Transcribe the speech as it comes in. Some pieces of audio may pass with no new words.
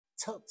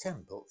Top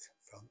 10 books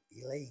from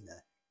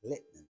Elinor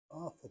Lipman.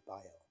 Author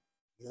bio.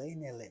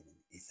 Elinor Lipman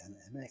is an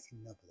American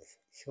novelist,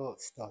 short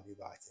story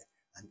writer,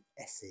 and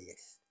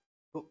essayist.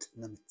 Book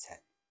number 10.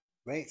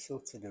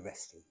 Rachel to the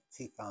Rescue,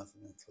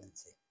 2020.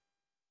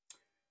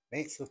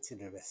 Rachel to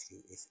the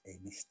Rescue is a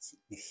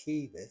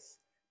mischievous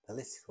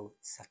political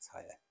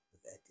satire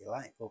with a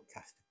delightful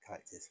cast of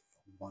characters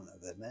from one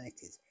of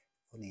America's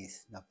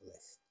funniest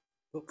novelists.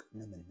 Book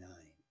number 9.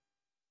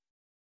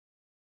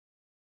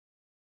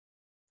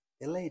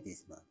 The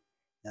Ladies' Man,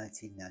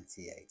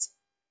 1998.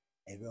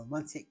 A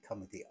romantic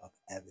comedy of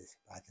errors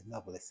by the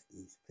novelist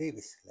whose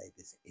previous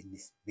labours in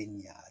this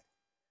vineyard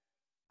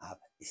have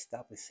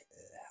established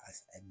her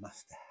as a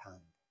master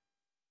hand.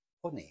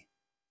 Funny,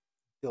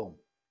 dumb,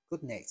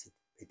 good-natured,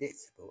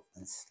 predictable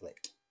and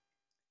slick.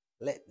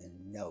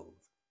 Lipman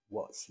knows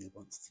what she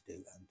wants to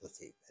do and does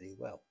it very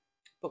well.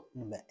 Book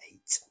number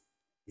 8.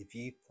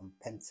 Review from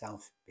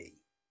Penthouse B,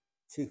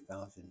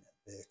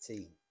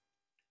 2013.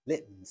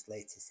 Lipman's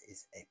latest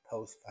is a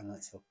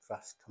post-financial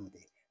crash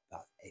comedy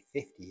about a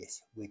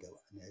 50-ish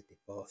widow and her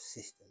divorced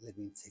sister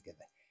living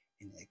together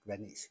in a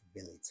Greenwich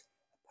Village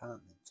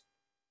apartment.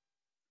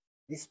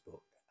 This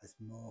book has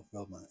more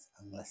romance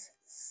and less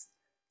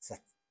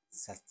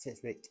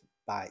satiric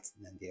bite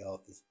than the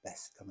author's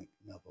best comic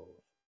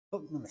novels.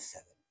 Book number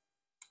 7.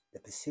 The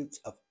Pursuit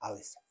of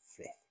Alice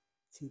Frith,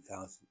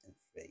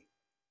 2003.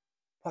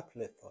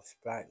 Popular for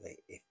sprightly,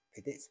 if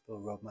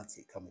predictable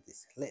romantic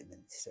comedies,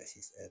 Lipman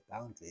stretches her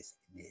boundaries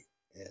in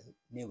her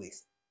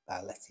newest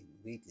by letting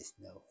readers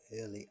know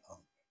early on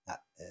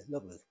that her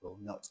lovers will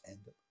not end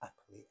up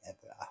happily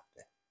ever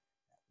after,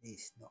 at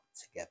least not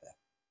together.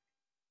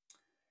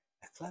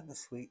 A clever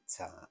sweet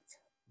tart,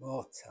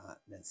 more tart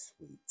than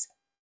sweet.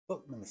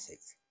 Book number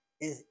 6.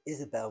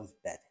 Isabel's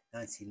Bed,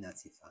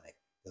 1995.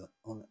 The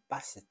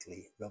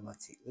unabashedly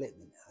romantic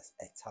Lipman has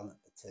a talent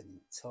for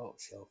turning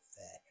talk show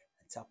fare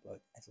and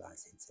tabloid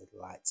headlines into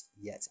light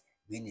yet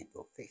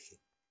meaningful fiction.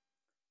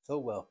 So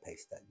well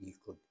paced that you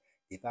could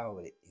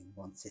devour it in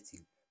one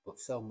sitting, but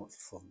so much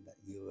fun that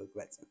you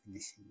regret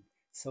finishing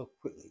so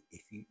quickly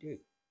if you do.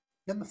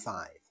 Number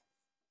 5.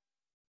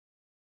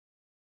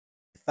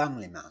 The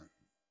Family Man,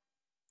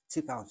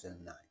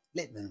 2009.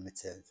 Lipman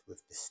returns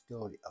with the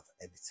story of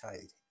a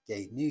retired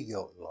gay New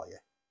York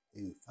lawyer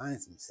who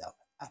finds himself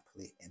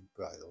happily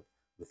embroiled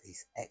with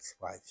his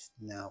ex-wife's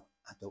now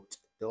adult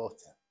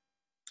daughter.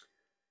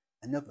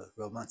 Another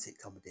romantic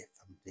comedy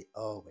from the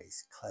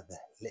always clever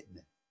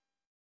Lipman.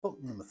 Book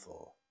number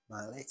 4.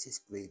 My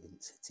Latest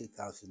Grievance,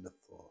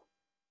 2004.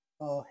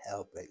 All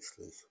hell breaks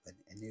loose when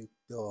a new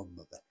dorm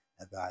mother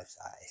arrives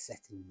at a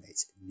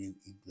second-rate New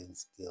England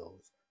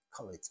girls'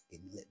 college in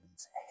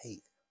Lipman's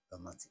hate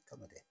romantic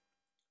comedy.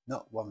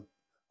 Not one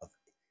of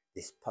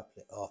this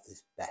popular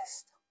author's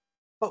best.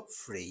 Book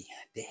 3.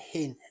 The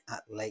Inn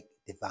at Lake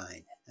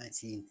Divine,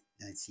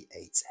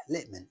 1998.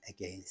 Lipman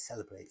again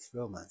celebrates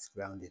romance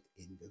grounded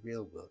in the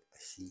real world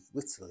as she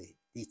wittily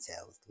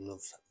details the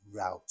love's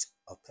rout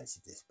of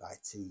prejudice by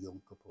two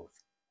young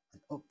couples,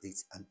 an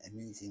upbeat and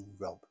amusing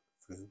romp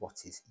through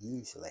what is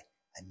usually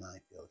a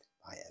minefield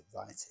by a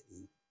writer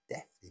who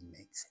deftly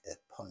makes her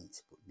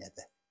points but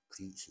never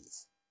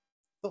preaches.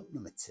 Book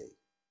number 2.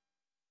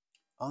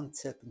 On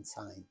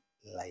Turpentine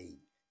Lane,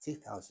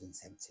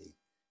 2017.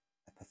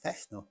 A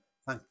professional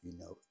thank you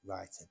note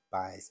writer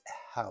buys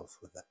a house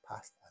with a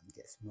past and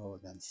gets more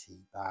than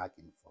she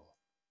bargained for.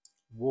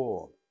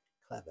 Warm,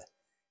 clever,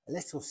 a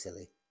little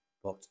silly,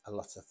 but a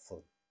lot of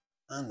fun.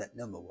 And at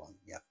number 1,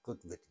 you have Good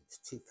Riddance,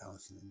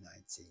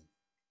 2019.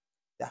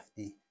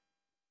 Daphne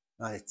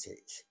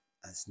Maritich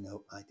has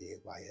no idea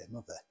why her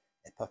mother,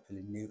 a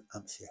popular New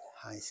Hampshire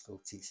high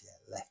school teacher,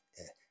 left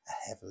her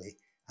a heavily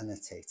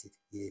annotated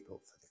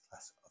yearbook for the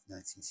class of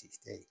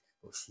 1968,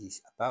 but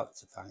she's about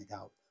to find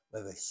out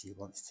whether she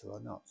wants to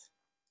or not.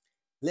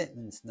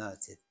 Lipman's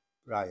narrative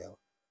bio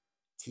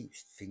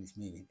keeps things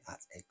moving at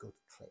a good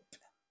clip.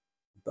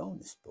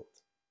 Bonus book,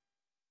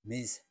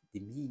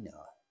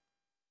 Misdemeanor,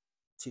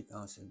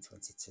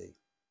 2022,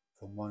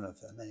 from one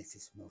of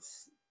America's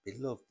most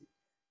beloved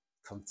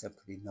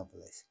contemporary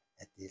novelists,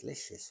 a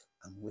delicious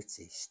and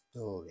witty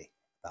story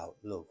about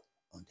love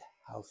under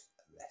house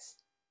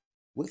arrest.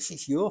 Which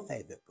is your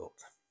favourite book?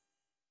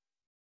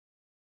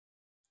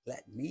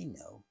 Let me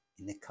know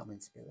in the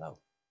comments below.